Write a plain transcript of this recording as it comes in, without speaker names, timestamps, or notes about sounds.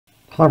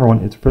Hi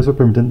everyone, it's Professor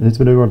Pemberton, and in this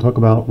video we're going to talk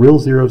about real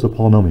zeros of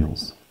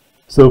polynomials.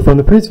 So from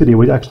the previous video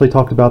we actually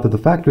talked about that the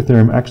factor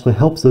theorem actually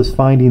helps us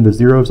finding the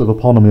zeros of a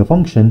polynomial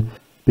function,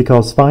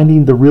 because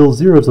finding the real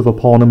zeros of a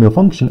polynomial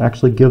function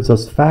actually gives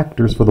us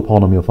factors for the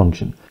polynomial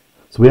function.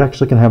 So we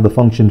actually can have the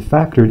function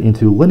factored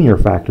into linear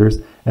factors,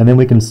 and then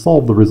we can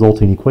solve the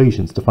resulting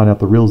equations to find out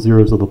the real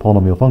zeros of the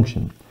polynomial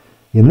function.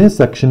 In this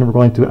section we're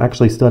going to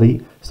actually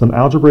study some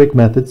algebraic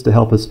methods to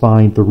help us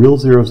find the real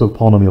zeros of a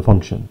polynomial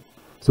function.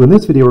 So in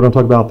this video we're going to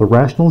talk about the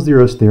Rational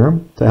Zeros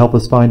Theorem to help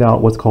us find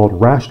out what's called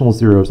rational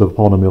zeros of a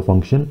polynomial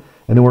function,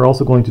 and then we're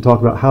also going to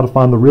talk about how to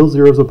find the real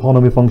zeros of a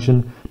polynomial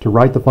function to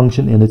write the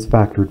function in its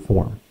factored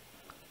form.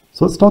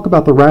 So let's talk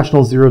about the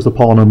rational zeros of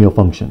polynomial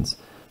functions.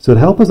 So to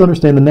help us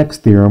understand the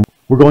next theorem,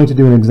 we're going to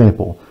do an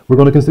example. We're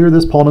going to consider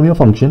this polynomial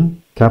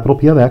function, capital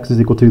P of x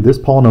is equal to this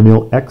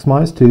polynomial x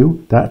minus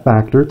 2, that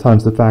factor,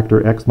 times the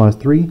factor x minus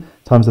 3,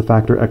 times the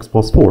factor x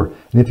plus 4.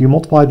 And if you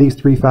multiply these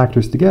three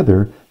factors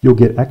together, you'll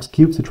get x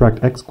cubed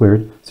subtract x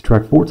squared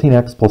subtract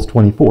 14x plus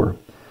 24.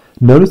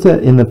 Notice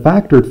that in the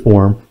factored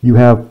form, you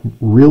have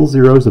real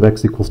zeros of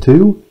x equals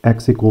 2,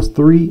 x equals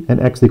 3, and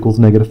x equals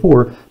negative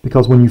 4,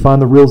 because when you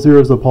find the real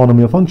zeros of a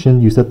polynomial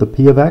function, you set the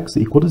p of x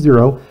equal to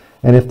 0,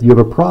 and if you have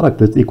a product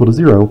that's equal to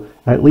 0,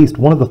 at least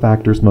one of the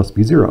factors must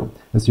be 0.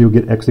 And so you'll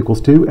get x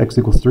equals 2, x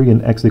equals 3,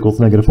 and x equals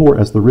negative 4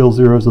 as the real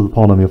zeros of the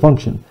polynomial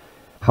function.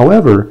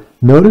 However,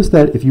 notice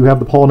that if you have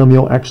the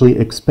polynomial actually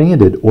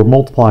expanded or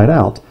multiplied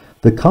out,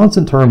 the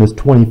constant term is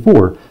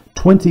 24.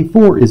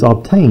 24 is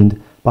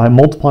obtained by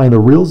multiplying the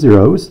real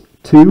zeros,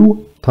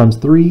 2 times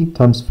 3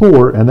 times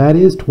 4, and that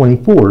is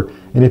 24.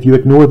 And if you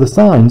ignore the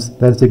signs,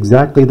 that's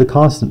exactly the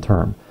constant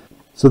term.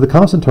 So the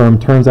constant term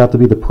turns out to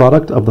be the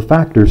product of the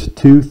factors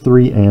 2,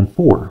 3, and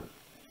 4.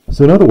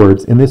 So in other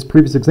words, in this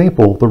previous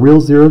example, the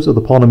real zeros of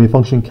the polynomial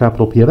function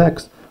capital P of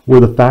x were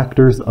the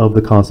factors of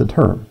the constant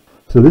term.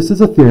 So this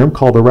is a theorem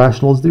called the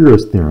Rational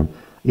Zeros Theorem.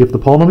 If the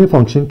polynomial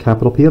function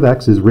capital P of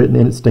x is written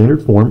in its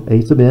standard form,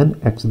 a sub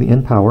n, x to the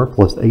n power,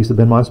 plus a sub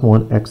n minus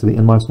 1, x to the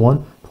n minus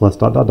 1, plus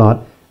dot dot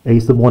dot, a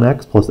sub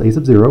 1x plus a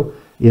sub 0,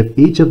 if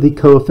each of the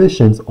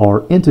coefficients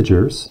are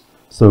integers,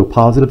 so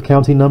positive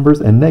counting numbers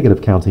and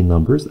negative counting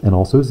numbers, and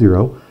also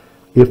 0,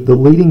 if the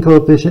leading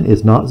coefficient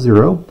is not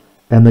 0,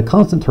 and the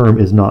constant term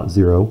is not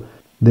 0,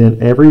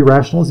 then every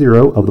rational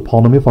zero of the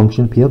polynomial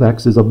function p of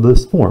x is of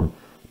this form,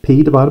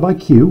 p divided by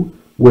q,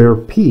 where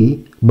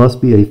p must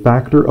be a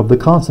factor of the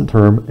constant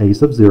term a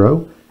sub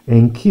 0,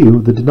 and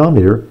q, the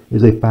denominator,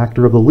 is a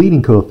factor of the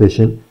leading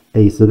coefficient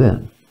a sub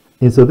n.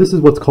 And so this is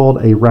what's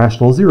called a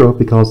rational zero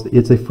because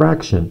it's a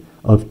fraction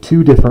of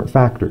two different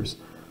factors.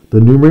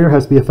 The numerator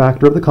has to be a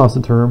factor of the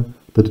constant term,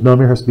 the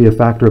denominator has to be a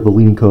factor of the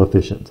leading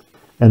coefficient.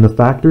 And the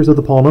factors of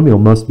the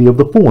polynomial must be of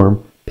the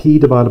form p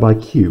divided by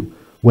q,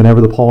 whenever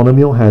the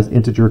polynomial has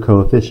integer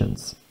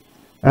coefficients.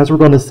 As we're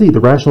going to see, the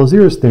Rational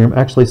Zeros Theorem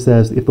actually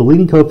says if the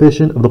leading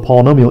coefficient of the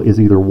polynomial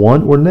is either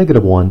 1 or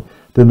negative 1,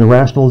 then the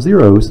rational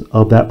zeros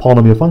of that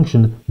polynomial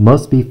function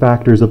must be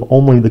factors of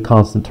only the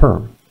constant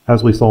term,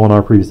 as we saw in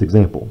our previous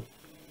example.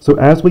 So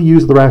as we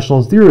use the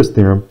Rational Zeros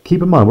Theorem,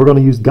 keep in mind we're going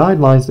to use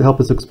guidelines to help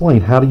us explain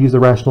how to use the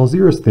Rational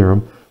Zeros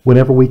Theorem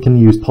whenever we can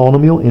use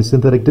polynomial and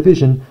synthetic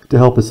division to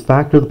help us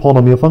factor the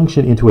polynomial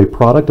function into a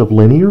product of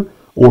linear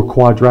or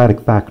quadratic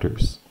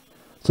factors.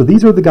 So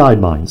these are the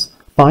guidelines.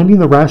 Finding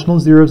the rational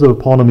zeros of a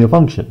polynomial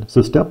function.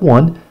 So step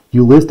 1,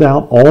 you list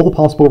out all the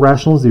possible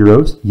rational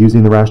zeros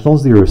using the Rational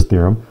Zeros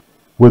Theorem,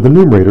 where the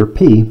numerator,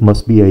 p,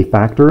 must be a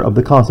factor of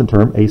the constant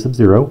term, a sub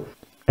 0,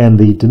 and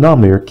the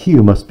denominator,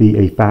 q, must be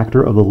a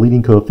factor of the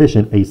leading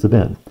coefficient, a sub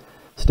n.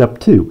 Step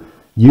 2,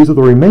 use the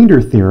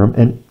remainder theorem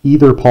and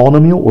either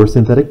polynomial or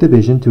synthetic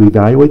division to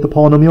evaluate the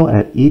polynomial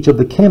at each of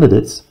the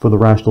candidates for the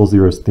Rational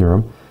Zeros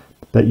Theorem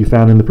that you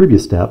found in the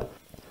previous step.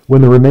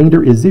 When the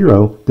remainder is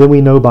 0, then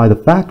we know by the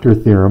factor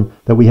theorem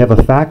that we have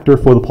a factor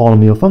for the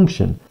polynomial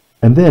function.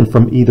 And then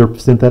from either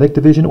synthetic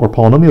division or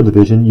polynomial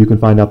division, you can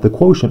find out the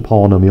quotient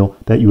polynomial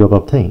that you have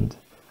obtained.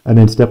 And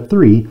then step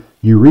 3,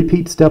 you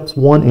repeat steps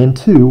 1 and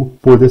 2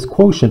 for this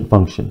quotient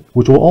function,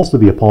 which will also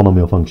be a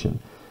polynomial function.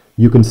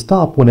 You can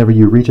stop whenever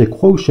you reach a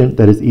quotient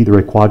that is either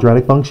a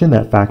quadratic function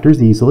that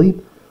factors easily,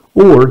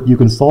 or you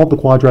can solve the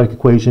quadratic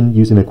equation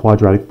using a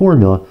quadratic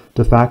formula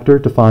to factor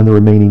to find the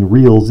remaining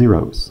real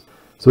zeros.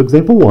 So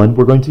example 1,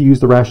 we're going to use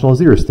the Rational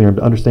Zeros Theorem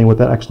to understand what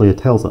that actually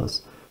tells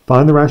us.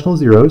 Find the rational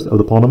zeros of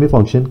the polynomial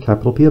function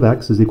capital P of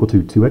x is equal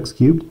to 2x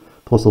cubed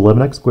plus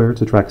 11x squared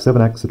subtract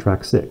 7x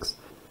subtract 6.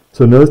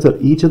 So notice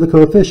that each of the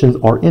coefficients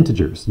are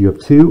integers. You have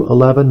 2,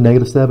 11,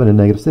 negative 7, and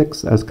negative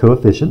 6 as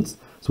coefficients,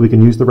 so we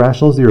can use the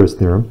Rational Zeros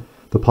Theorem.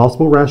 The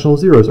possible rational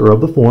zeros are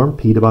of the form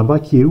p divided by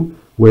q,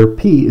 where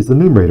p is the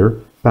numerator,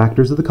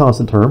 factors of the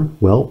constant term.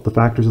 Well, the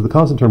factors of the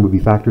constant term would be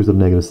factors of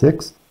negative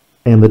 6.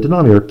 And the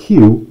denominator,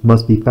 q,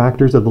 must be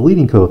factors of the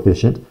leading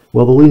coefficient.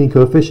 Well, the leading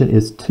coefficient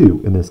is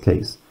 2 in this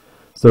case.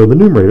 So the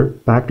numerator,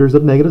 factors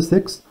of negative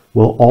 6,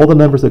 well, all the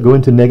numbers that go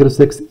into negative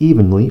 6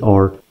 evenly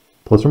are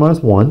plus or minus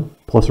 1,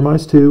 plus or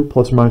minus 2,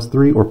 plus or minus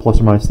 3, or plus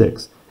or minus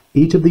 6.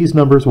 Each of these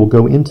numbers will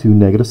go into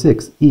negative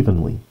 6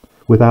 evenly,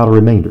 without a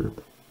remainder.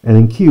 And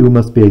then q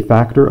must be a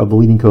factor of the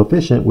leading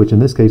coefficient, which in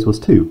this case was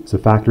 2. So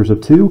factors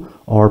of 2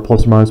 are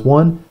plus or minus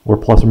 1 or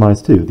plus or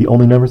minus 2, the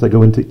only numbers that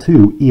go into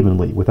 2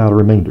 evenly without a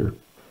remainder.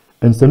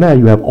 And so now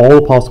you have all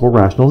the possible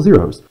rational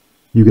zeros.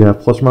 You can have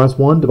plus or minus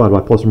 1 divided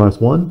by plus or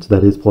minus 1, so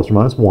that is plus or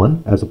minus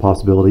 1 as a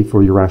possibility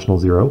for your rational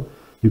zero.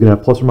 You can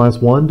have plus or minus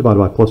 1 divided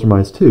by plus or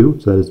minus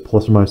 2, so that is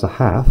plus or minus a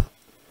half.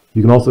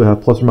 You can also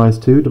have plus or minus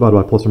 2 divided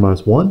by plus or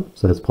minus 1,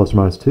 so that's plus or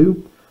minus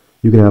 2.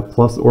 You can have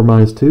plus or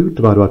minus 2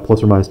 divided by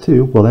plus or minus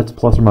 2, well that's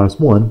plus or minus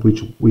 1,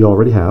 which we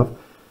already have.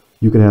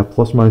 You can have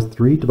plus or minus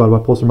 3 divided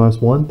by plus or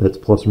minus 1, that's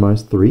plus or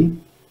minus 3.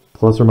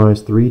 Plus or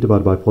minus 3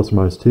 divided by plus or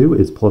minus 2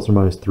 is plus or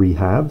minus 3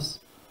 halves.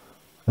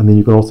 And then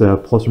you can also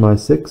have plus or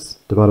minus 6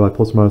 divided by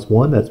plus or minus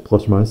 1, that's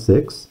plus or minus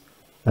 6.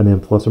 And then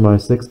plus or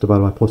minus 6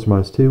 divided by plus or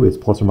minus 2 is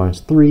plus or minus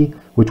 3,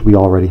 which we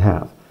already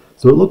have.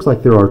 So it looks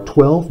like there are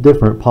 12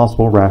 different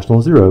possible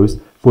rational zeros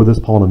for this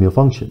polynomial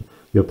function.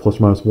 You have plus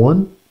or minus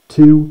 1,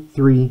 2,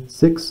 3,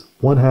 6,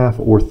 1 half,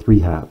 or 3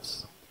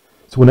 halves.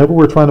 So whenever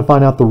we're trying to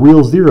find out the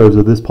real zeros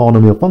of this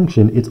polynomial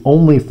function, it's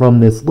only from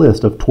this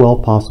list of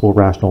 12 possible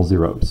rational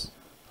zeros.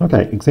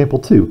 Okay, example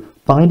 2,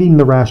 finding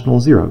the rational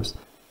zeros.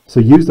 So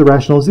use the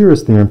Rational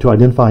Zeros Theorem to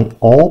identify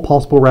all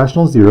possible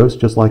rational zeros,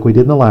 just like we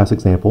did in the last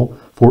example,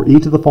 for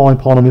each of the following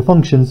polynomial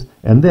functions,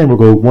 and then we'll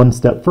go one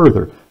step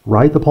further.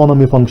 Write the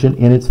polynomial function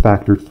in its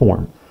factored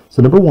form.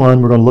 So number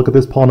 1, we're going to look at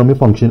this polynomial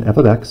function f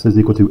of x is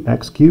equal to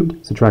x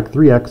cubed, subtract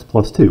 3x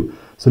plus 2.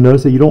 So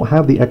notice that you don't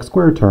have the x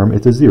squared term,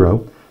 it's a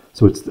 0.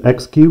 So it's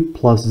x cubed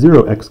plus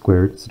 0x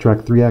squared,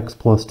 subtract 3x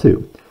plus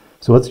 2.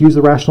 So let's use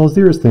the Rational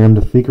Zeros Theorem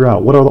to figure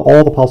out what are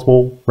all the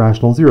possible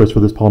rational zeros for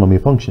this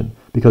polynomial function,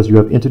 because you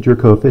have integer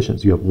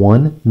coefficients. You have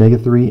 1,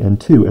 -3, and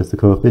 2 as the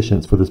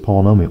coefficients for this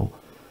polynomial.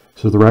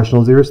 So the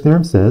Rational Zeros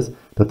Theorem says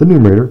that the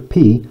numerator,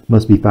 p,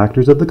 must be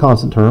factors of the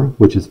constant term,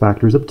 which is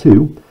factors of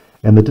 2,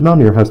 and the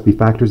denominator has to be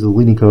factors of the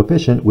leading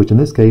coefficient, which in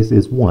this case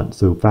is 1.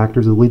 So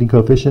factors of the leading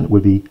coefficient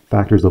would be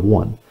factors of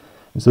 1.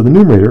 And so the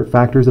numerator,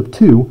 factors of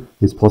 2,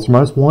 is plus or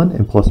minus 1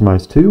 and plus or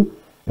minus 2,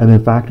 and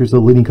then factors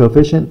of the leading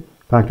coefficient,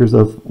 factors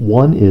of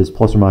 1 is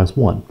plus or minus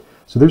 1.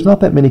 So there's not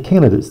that many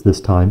candidates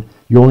this time.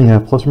 You only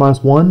have plus or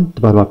minus 1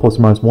 divided by plus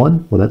or minus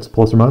 1, well that's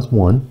plus or minus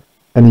 1.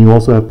 And then you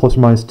also have plus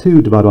or minus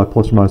 2 divided by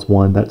plus or minus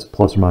 1, that's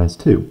plus or minus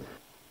 2.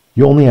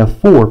 You only have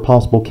 4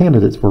 possible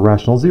candidates for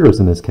rational zeros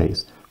in this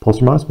case,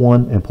 plus or minus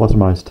 1 and plus or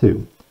minus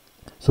 2.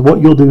 So what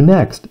you'll do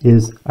next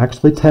is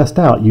actually test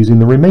out using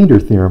the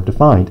remainder theorem to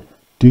find,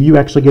 do you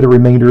actually get a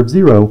remainder of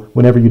 0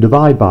 whenever you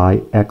divide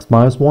by x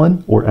minus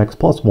 1 or x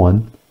plus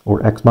 1,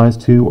 or x minus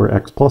 2 or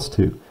x plus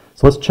 2.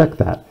 So let's check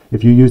that.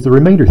 If you use the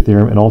remainder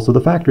theorem and also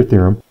the factor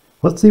theorem,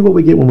 let's see what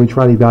we get when we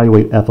try to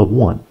evaluate f of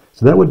 1.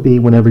 So that would be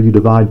whenever you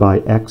divide by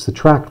x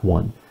subtract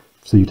 1.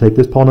 So you take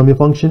this polynomial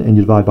function and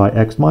you divide by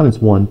x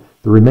minus 1,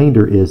 the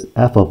remainder is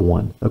f of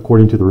 1,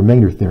 according to the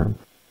remainder theorem.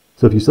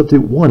 So if you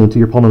substitute 1 into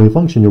your polynomial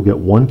function, you'll get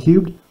 1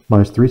 cubed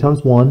minus 3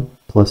 times 1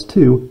 plus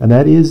 2, and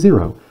that is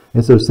 0.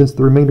 And so since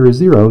the remainder is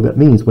 0, that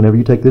means whenever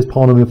you take this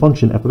polynomial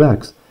function f of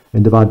x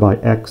and divide by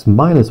x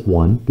minus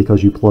 1,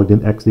 because you plugged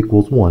in x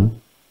equals 1,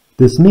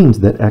 this means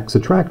that x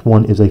subtract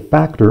 1 is a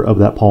factor of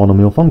that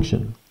polynomial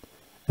function.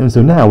 And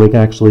so now we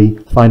can actually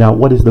find out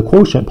what is the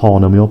quotient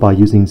polynomial by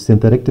using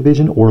synthetic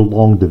division or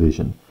long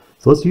division.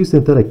 So let's use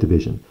synthetic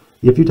division.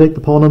 If you take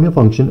the polynomial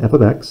function f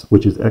of x,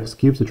 which is x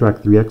cubed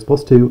subtract 3x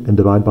plus 2, and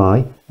divide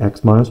by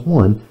x minus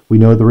 1, we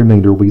know the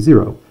remainder will be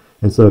 0.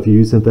 And so if you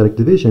use synthetic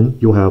division,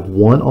 you'll have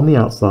 1 on the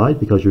outside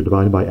because you're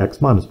dividing by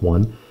x minus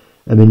 1,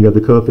 and then you have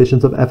the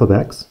coefficients of f of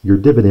x, your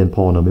dividend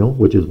polynomial,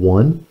 which is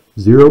 1,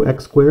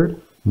 0x squared,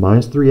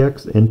 minus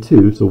 3x, and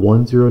 2. So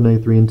 1, 0,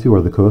 -3, and 2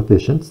 are the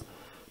coefficients.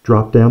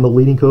 Drop down the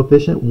leading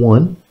coefficient,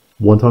 1.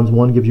 1 times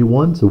 1 gives you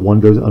 1, so 1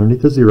 goes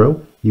underneath the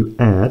 0. You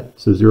add,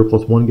 so 0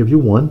 plus 1 gives you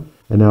 1.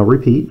 And now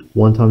repeat,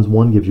 1 times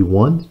 1 gives you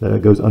 1.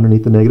 That goes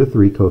underneath the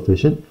 -3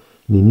 coefficient.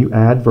 And then you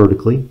add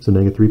vertically, so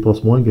 -3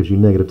 plus 1 gives you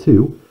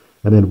 -2.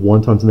 And then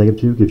 1 times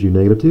 -2 gives you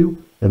 -2.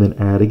 And then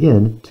add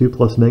again, 2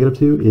 plus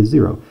 -2 is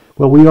 0.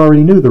 Well, we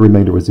already knew the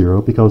remainder was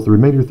 0 because the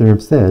remainder theorem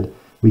said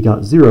we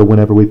got 0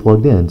 whenever we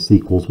plugged in c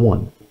equals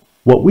 1.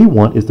 What we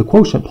want is the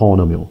quotient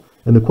polynomial.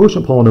 And the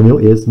quotient polynomial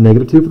is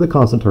 -2 for the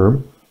constant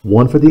term,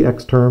 1 for the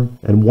x term,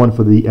 and 1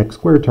 for the x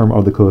squared term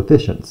are the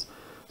coefficients.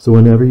 So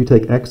whenever you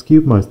take x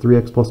cubed minus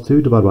 3x plus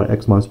 2 divided by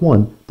x minus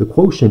 1, the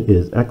quotient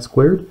is x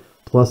squared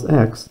plus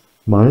x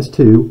minus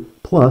 2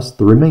 plus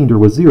the remainder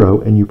was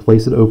 0, and you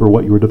place it over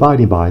what you were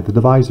dividing by, the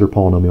divisor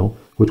polynomial,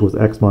 which was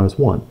x minus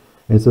 1.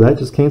 And so that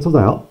just cancels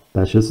out.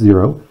 That's just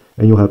 0.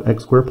 And you'll have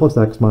x squared plus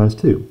x minus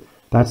 2.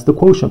 That's the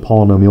quotient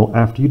polynomial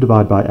after you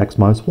divide by x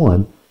minus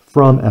 1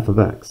 from f of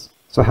x.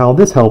 So how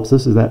this helps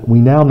us is that we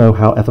now know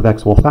how f of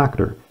x will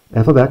factor.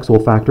 F of x will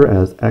factor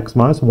as x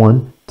minus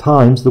 1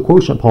 times the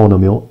quotient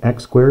polynomial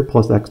x squared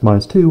plus x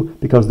minus 2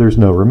 because there's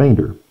no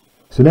remainder.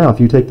 So now if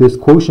you take this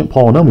quotient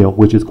polynomial,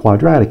 which is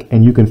quadratic,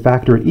 and you can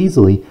factor it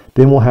easily,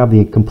 then we'll have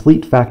the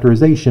complete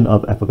factorization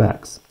of f of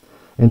x.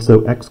 And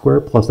so x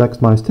squared plus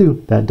x minus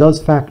 2, that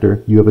does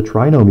factor. You have a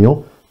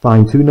trinomial.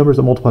 Find two numbers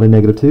that multiply to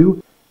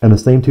 -2, and the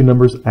same two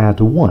numbers add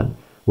to 1.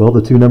 Well,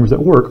 the two numbers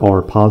at work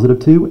are positive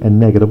 2 and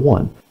negative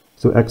 1.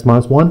 So x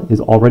minus 1 is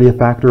already a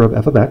factor of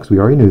f of x. We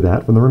already knew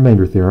that from the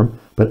remainder theorem.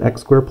 But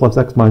x squared plus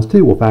x minus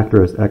 2 will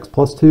factor as x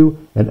plus 2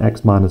 and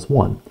x minus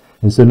 1.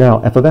 And so now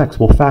f of x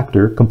will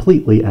factor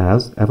completely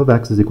as f of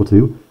x is equal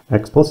to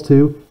x plus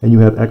 2, and you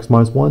have x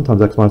minus 1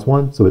 times x minus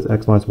 1, so it's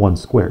x minus 1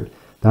 squared.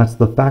 That's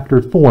the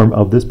factored form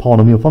of this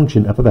polynomial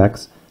function f of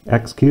x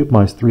cubed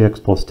minus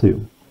 3x plus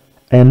 2.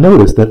 And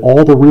notice that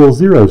all the real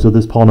zeros of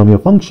this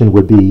polynomial function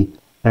would be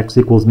x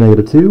equals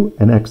negative 2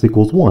 and x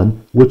equals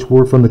 1, which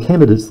were from the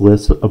candidates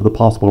list of the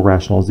possible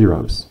rational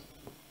zeros.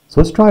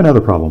 So let's try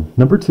another problem.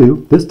 Number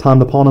 2, this time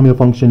the polynomial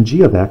function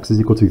g of x is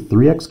equal to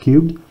 3x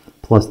cubed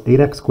plus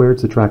 8x squared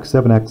subtract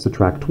 7x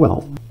subtract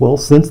 12. Well,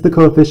 since the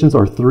coefficients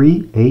are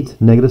 3, 8,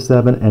 negative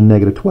 7, and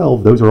negative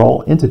 12, those are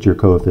all integer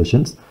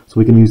coefficients, so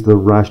we can use the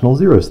rational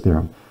zeros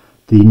theorem.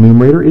 The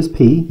numerator is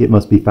p, it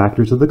must be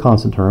factors of the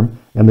constant term,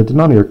 and the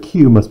denominator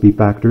q must be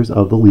factors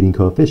of the leading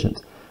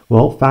coefficient.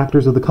 Well,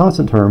 factors of the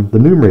constant term, the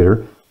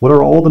numerator, what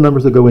are all the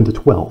numbers that go into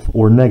 12,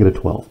 or negative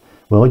 12?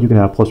 Well, you can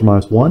have plus or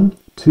minus 1,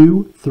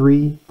 2,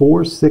 3,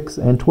 4, 6,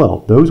 and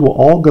 12. Those will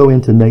all go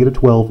into negative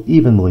 12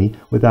 evenly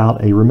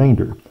without a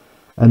remainder.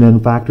 And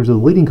then factors of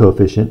the leading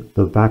coefficient,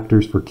 the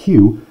factors for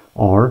q,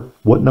 are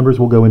what numbers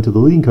will go into the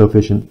leading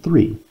coefficient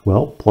 3?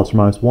 Well, plus or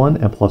minus 1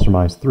 and plus or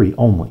minus 3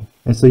 only.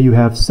 And so you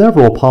have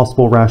several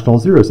possible rational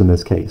zeros in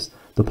this case.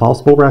 The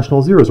possible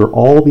rational zeros are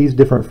all these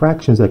different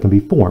fractions that can be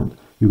formed.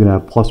 You can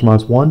have plus or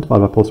minus 1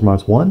 divided by plus or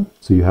minus 1,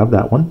 so you have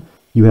that one.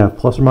 You have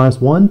plus or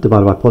minus 1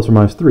 divided by plus or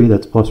minus 3,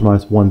 that's plus or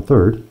minus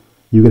 1/3.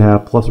 You can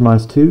have plus or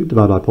minus 2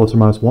 divided by plus or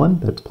minus 1,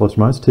 that's plus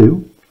or minus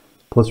 2.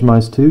 Plus or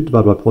minus 2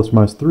 divided by plus or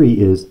minus 3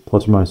 is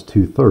plus or minus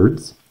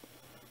 2/3.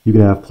 You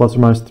can have plus or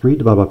minus 3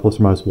 divided by plus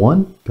or minus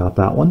 1, got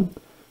that one.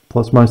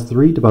 Plus or minus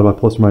 3 divided by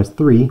plus or minus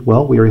 3,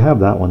 well, we already have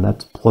that one,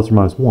 that's plus or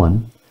minus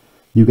 1.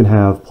 You can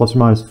have plus or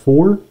minus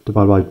 4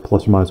 divided by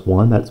plus or minus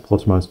 1, that's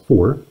plus or minus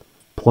 4.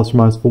 Plus or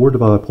minus 4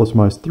 divided by plus or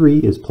minus 3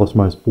 is plus or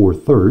minus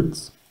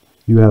 4/3.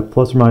 You have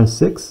plus or minus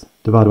 6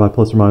 divided by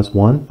plus or minus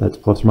 1, that's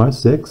plus or minus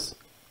 6.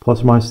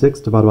 Plus or minus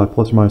 6 divided by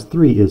plus or minus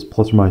 3 is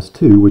plus or minus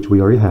 2, which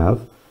we already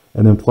have.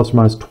 And then plus or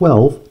minus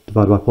 12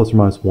 divided by plus or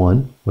minus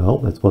 1, well,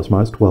 that's plus or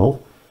minus 12.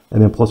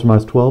 And then plus or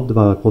minus 12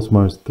 divided by plus or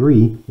minus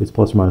 3 is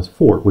plus or minus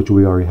 4, which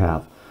we already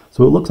have.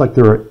 So it looks like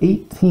there are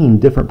 18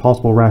 different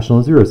possible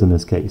rational zeros in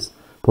this case.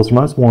 Plus or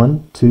minus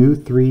 1, 2,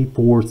 3,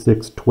 4,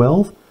 6,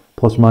 12,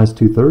 plus or minus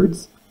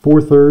 2/3,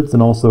 4/3,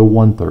 and also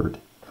 1/3.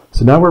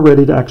 So now we're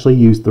ready to actually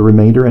use the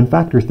remainder and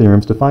factor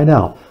theorems to find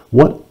out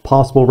what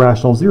possible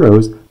rational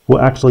zeros will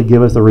actually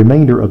give us a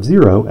remainder of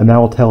 0, and that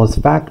will tell us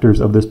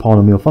factors of this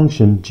polynomial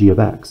function g of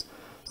x.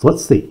 So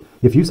let's see.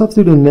 If you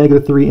substitute a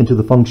negative 3 into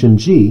the function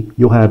g,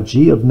 you'll have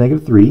g of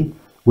negative 3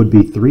 would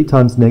be 3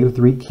 times negative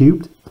 3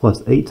 cubed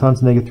plus 8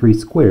 times negative 3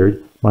 squared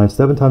minus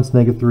 7 times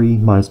negative 3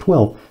 minus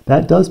 12.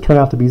 That does turn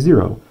out to be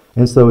 0.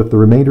 And so if the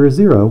remainder is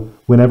 0,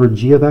 whenever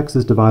g of x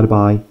is divided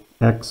by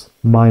x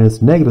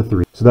minus negative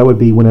 3, so that would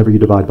be whenever you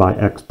divide by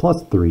x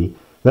plus 3,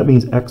 that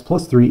means x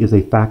plus 3 is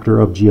a factor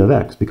of g of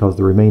x because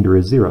the remainder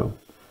is 0.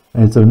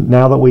 And so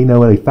now that we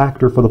know a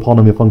factor for the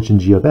polynomial function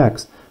g of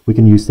x, we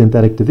can use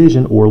synthetic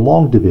division or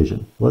long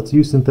division. Let's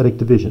use synthetic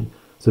division.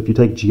 So if you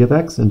take g of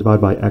x and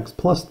divide by x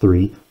plus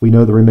 3, we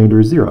know the remainder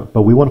is 0.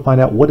 But we want to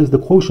find out what is the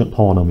quotient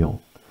polynomial.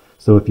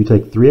 So if you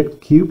take 3x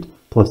cubed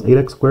plus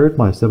 8x squared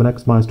minus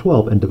 7x minus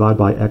 12 and divide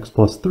by x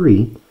plus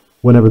 3,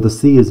 whenever the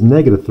c is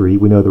negative 3,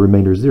 we know the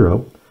remainder is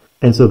 0.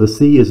 And so the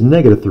c is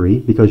negative 3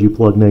 because you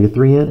plug negative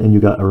 3 in and you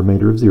got a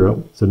remainder of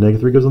 0. So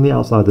negative 3 goes on the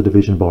outside of the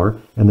division bar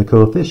and the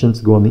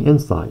coefficients go on the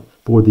inside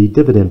for the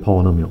dividend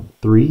polynomial.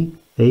 3,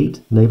 8,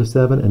 negative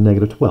 7, and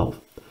negative 12.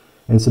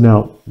 And so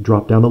now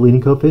drop down the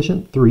leading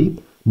coefficient, 3,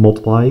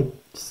 multiply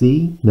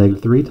c,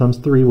 negative 3 times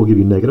 3 will give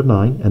you negative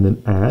 9, and then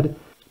add.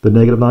 The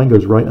negative 9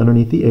 goes right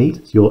underneath the 8,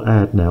 so you'll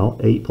add now.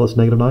 8 plus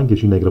negative 9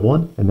 gives you negative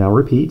 1, and now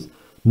repeat.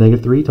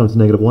 Negative 3 times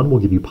negative 1 will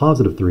give you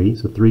positive 3,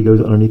 so 3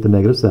 goes underneath the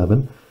negative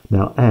 7.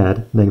 Now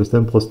add, negative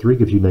 7 plus 3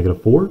 gives you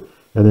negative 4,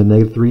 and then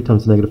negative 3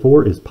 times negative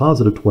 4 is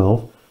positive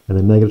 12, and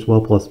then negative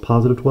 12 plus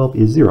positive 12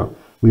 is 0.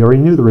 We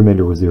already knew the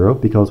remainder was 0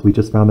 because we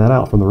just found that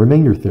out from the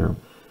remainder theorem.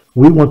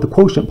 We want the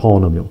quotient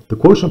polynomial. The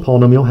quotient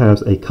polynomial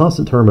has a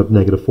constant term of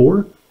negative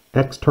 4,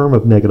 x term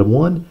of negative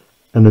 1,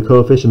 and the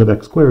coefficient of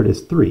x squared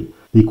is 3.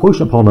 The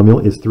quotient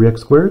polynomial is 3x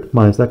squared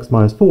minus x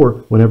minus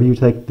 4 whenever you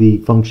take the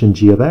function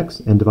g of x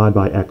and divide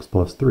by x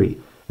plus 3.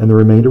 And the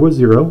remainder was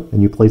 0,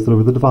 and you place it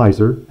over the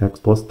divisor, x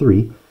plus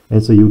 3,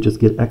 and so you just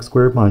get x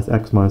squared minus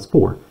x minus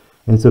 4.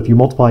 And so if you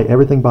multiply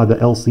everything by the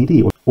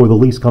LCD, or the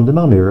least common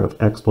denominator of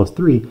x plus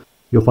 3,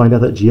 you'll find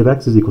out that g of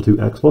x is equal to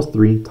x plus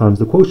 3 times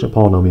the quotient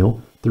polynomial,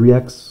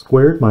 3x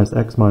squared minus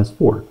x minus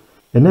 4.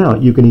 And now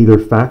you can either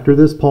factor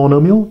this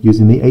polynomial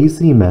using the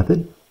AC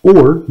method,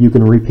 or you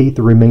can repeat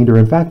the remainder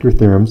and factor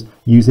theorems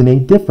using a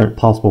different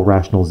possible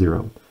rational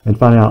zero and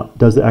find out,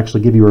 does it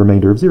actually give you a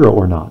remainder of 0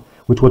 or not,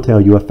 which will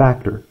tell you a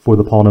factor for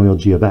the polynomial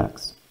g of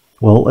x.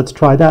 Well, let's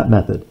try that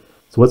method.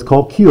 So let's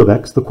call q of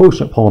x the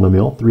quotient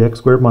polynomial, 3x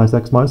squared minus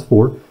x minus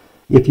 4.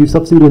 If you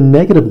substitute a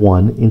negative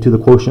 1 into the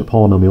quotient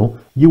polynomial,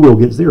 you will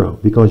get 0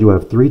 because you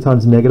have 3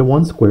 times negative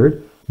 1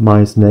 squared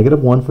minus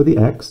negative 1 for the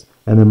x,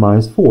 and then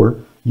minus 4,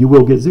 you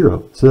will get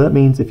 0. So that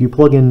means if you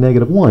plug in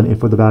negative 1 and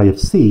for the value of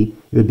c,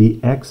 it would be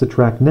x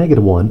subtract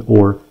negative 1,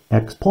 or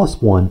x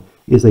plus 1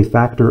 is a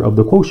factor of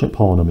the quotient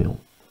polynomial.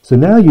 So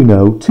now you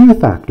know two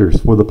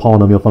factors for the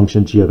polynomial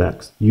function g of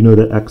x. You know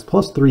that x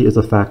plus 3 is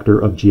a factor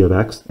of g of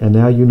x, and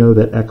now you know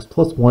that x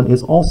plus 1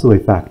 is also a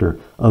factor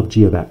of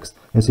g of x.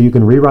 And so you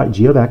can rewrite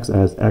g of x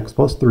as x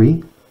plus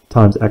 3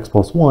 times x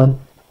plus 1,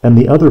 and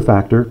the other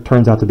factor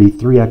turns out to be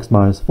 3x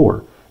minus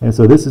 4. And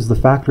so this is the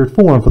factored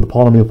form for the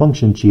polynomial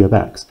function g of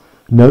x.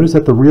 Notice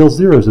that the real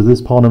zeros of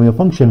this polynomial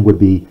function would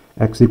be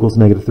x equals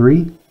negative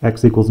 3,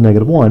 x equals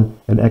negative 1,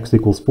 and x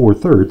equals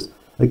 4/3,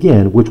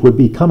 again, which would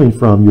be coming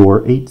from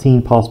your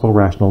 18 possible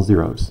rational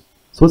zeros.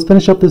 So let's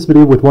finish up this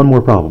video with one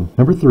more problem.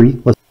 Number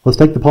 3, let's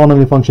take the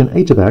polynomial function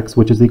h of x,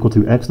 which is equal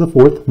to x to the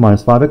 4th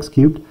minus 5x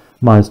cubed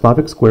minus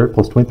 5x squared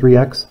plus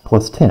 23x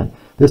plus 10.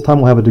 This time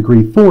we'll have a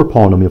degree 4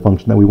 polynomial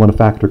function that we want to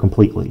factor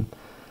completely.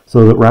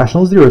 So the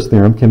Rational Zeros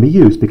Theorem can be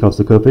used because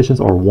the coefficients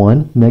are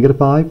 1, negative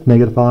 5,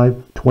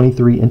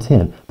 23, and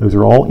 10. Those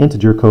are all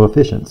integer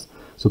coefficients.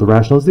 So the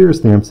Rational Zeros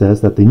Theorem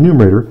says that the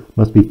numerator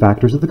must be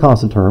factors of the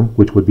constant term,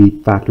 which would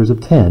be factors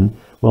of 10.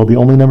 Well, the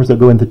only numbers that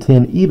go into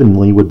 10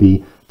 evenly would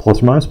be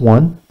plus or minus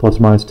 1, plus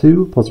or minus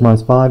 2, plus or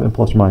minus 5, and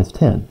plus or minus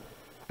 10.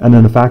 And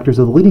then the factors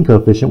of the leading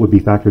coefficient would be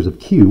factors of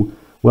q.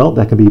 Well,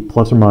 that can be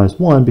plus or minus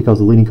 1 because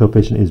the leading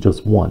coefficient is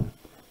just 1.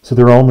 So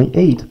there are only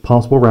 8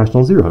 possible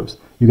rational zeros.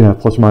 You can have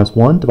plus or minus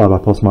 1 divided by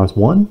plus or minus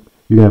 1.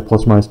 You can have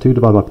plus or minus 2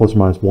 divided by plus or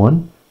minus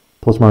 1.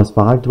 Plus or minus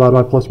 5 divided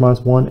by plus or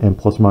minus 1. And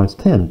plus or minus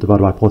 10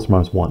 divided by plus or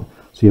minus 1.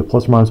 So you have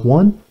plus or minus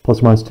 1,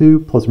 plus or minus 2,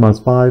 plus or minus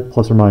 5,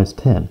 plus or minus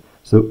 10.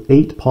 So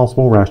 8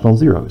 possible rational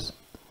zeros.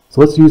 So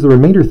let's use the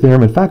remainder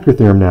theorem and factor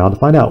theorem now to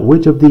find out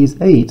which of these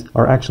 8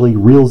 are actually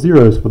real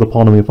zeros for the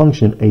polynomial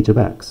function h of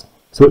x.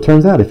 So it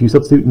turns out if you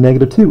substitute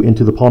negative 2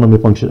 into the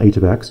polynomial function h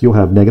of x, you'll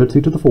have negative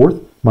 2 to the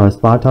 4th minus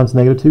 5 times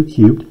negative 2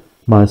 cubed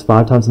minus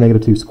 5 times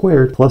negative 2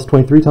 squared plus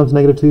 23 times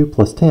negative 2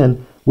 plus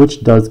 10,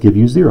 which does give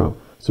you 0.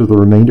 So the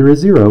remainder is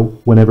 0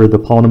 whenever the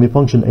polynomial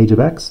function h of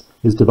x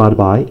is divided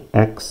by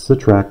x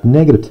subtract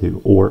negative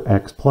 2, or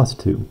x plus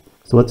 2.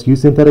 So let's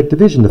use synthetic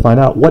division to find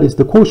out what is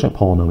the quotient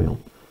polynomial.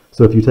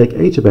 So if you take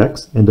h of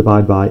x and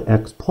divide by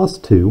x plus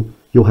 2,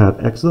 you'll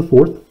have x to the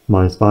 4th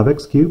minus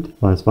 5x cubed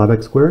minus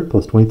 5x squared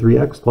plus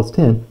 23x plus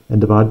 10,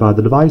 and divide by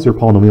the divisor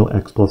polynomial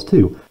x plus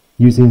 2.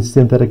 Using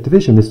synthetic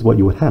division, this is what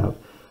you would have.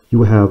 You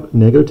would have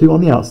negative 2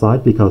 on the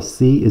outside because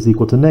c is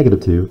equal to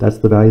negative 2. That's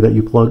the value that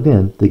you plugged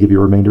in to give you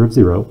a remainder of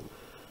 0.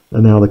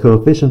 And now the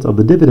coefficients of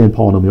the dividend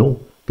polynomial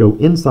go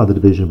inside the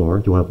division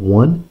bar. You'll have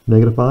 1,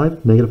 negative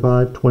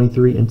 5,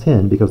 23, and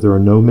 10 because there are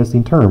no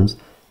missing terms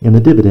in the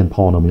dividend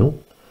polynomial.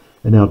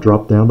 And now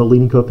drop down the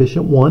leading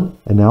coefficient 1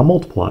 and now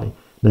multiply.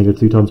 Negative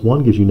 2 times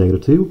 1 gives you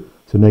negative 2.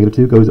 So negative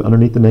 2 goes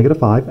underneath the negative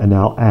 5, and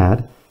now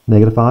add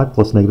negative 5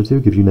 plus negative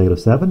 2 gives you negative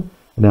 7.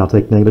 And now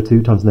take negative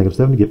 2 times negative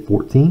 7 to get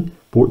 14.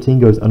 14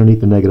 goes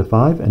underneath the negative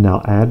 5, and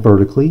now add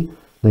vertically.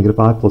 Negative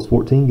 5 plus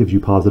 14 gives you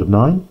positive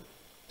 9.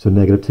 So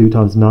negative 2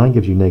 times 9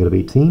 gives you negative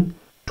 18.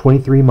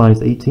 23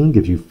 minus 18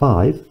 gives you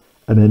 5.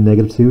 And then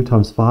negative 2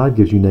 times 5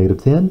 gives you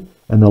negative 10.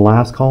 And the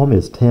last column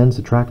is 10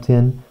 subtract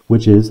 10,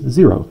 which is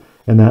 0.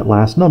 And that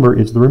last number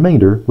is the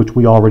remainder, which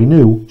we already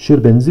knew should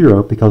have been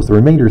 0 because the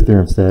remainder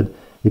theorem said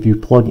if you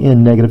plug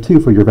in negative 2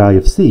 for your value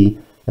of c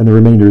and the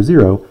remainder is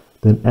 0,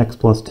 then x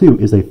plus 2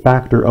 is a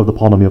factor of the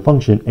polynomial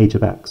function h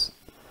of x.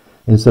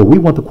 And so we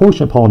want the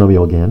quotient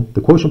polynomial again.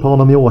 The quotient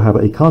polynomial will have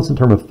a constant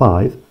term of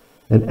 5,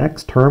 an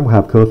x term will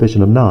have a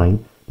coefficient of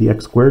 9, the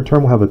x squared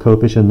term will have a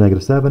coefficient of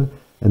negative 7,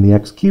 and the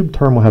x cubed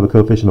term will have a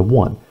coefficient of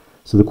 1.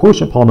 So the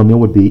quotient polynomial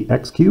would be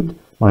x cubed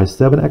minus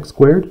 7x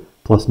squared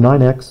plus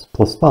 9x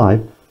plus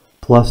 5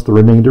 plus the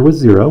remainder was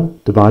 0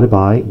 divided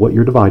by what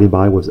you're dividing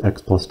by was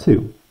x plus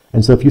 2.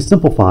 And so if you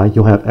simplify,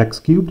 you'll have x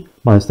cubed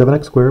minus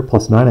 7x squared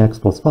plus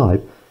 9x plus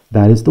 5.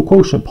 That is the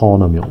quotient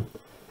polynomial.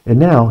 And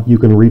now you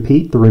can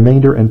repeat the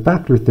remainder and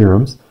factor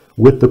theorems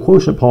with the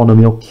quotient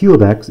polynomial q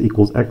of x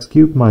equals x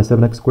cubed minus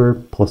 7x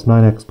squared plus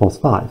 9x plus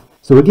 5.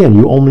 So again,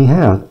 you only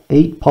have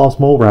 8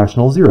 possible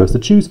rational zeros to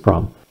choose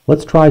from.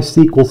 Let's try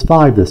c equals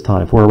 5 this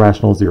time for a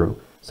rational zero.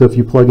 So if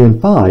you plug in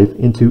 5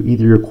 into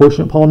either your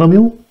quotient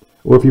polynomial,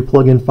 or if you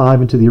plug in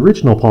 5 into the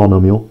original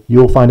polynomial,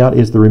 you'll find out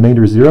is the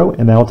remainder 0,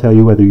 and that'll tell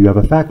you whether you have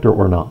a factor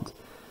or not.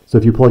 So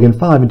if you plug in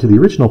 5 into the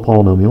original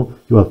polynomial,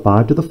 you'll have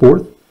 5 to the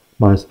 4th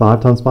minus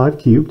 5 times 5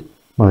 cubed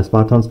minus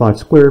 5 times 5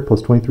 squared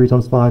plus 23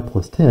 times 5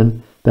 plus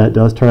 10. That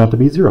does turn out to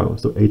be 0.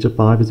 So h of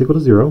 5 is equal to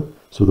 0.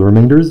 So the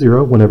remainder is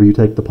 0 whenever you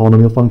take the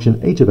polynomial function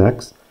h of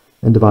x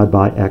and divide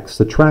by x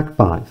subtract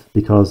 5,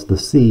 because the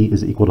c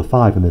is equal to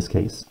 5 in this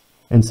case.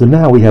 And so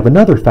now we have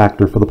another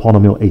factor for the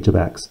polynomial h of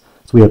x.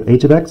 So we have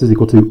h of x is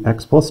equal to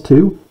x plus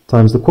 2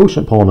 times the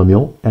quotient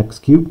polynomial x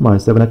cubed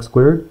minus 7x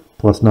squared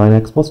plus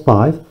 9x plus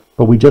 5.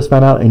 But we just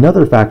found out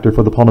another factor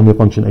for the polynomial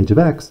function h of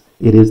x.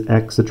 It is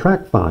x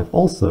subtract 5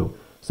 also.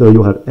 So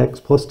you'll have x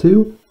plus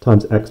 2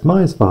 times x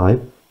minus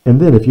 5 And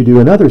then if you do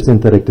another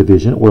synthetic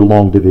division or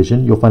long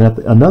division, you'll find out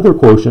that another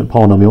quotient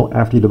polynomial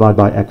after you divide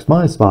by x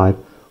minus 5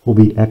 will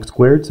be x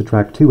squared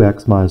subtract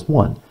 2x minus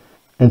 1.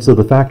 And so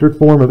the factored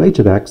form of h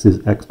of x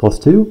is x plus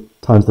 2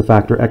 times the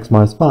factor x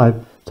minus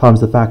 5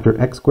 times the factor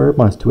x squared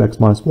minus 2x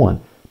minus 1.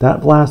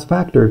 That last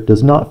factor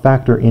does not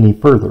factor any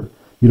further.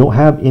 You don't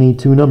have any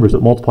two numbers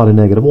that multiply to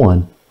negative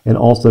 1 and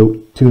also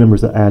two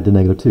numbers that add to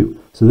negative 2.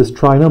 So this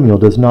trinomial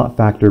does not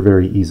factor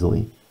very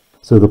easily.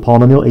 So the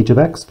polynomial h of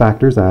x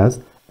factors as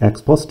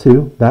x plus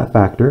 2, that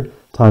factor,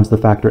 times the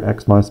factor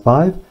x minus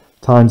 5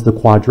 times the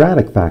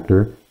quadratic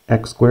factor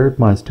x squared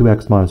minus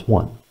 2x minus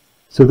 1.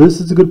 So this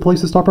is a good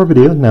place to stop our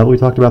video now that we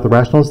talked about the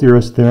rational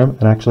zeros theorem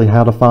and actually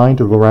how to find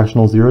the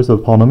rational zeros of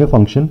a polynomial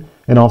function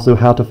and also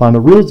how to find the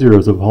real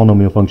zeros of a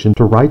polynomial function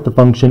to write the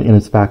function in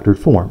its factored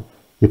form.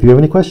 If you have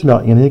any question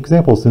about any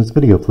examples in this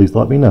video, please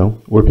let me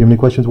know. Or if you have any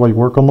questions while you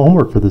work on the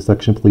homework for this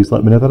section, please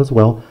let me know that as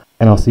well.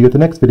 And I'll see you at the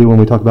next video when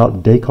we talk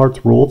about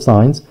Descartes' rule of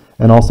signs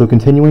and also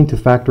continuing to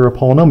factor a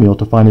polynomial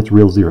to find its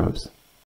real zeros.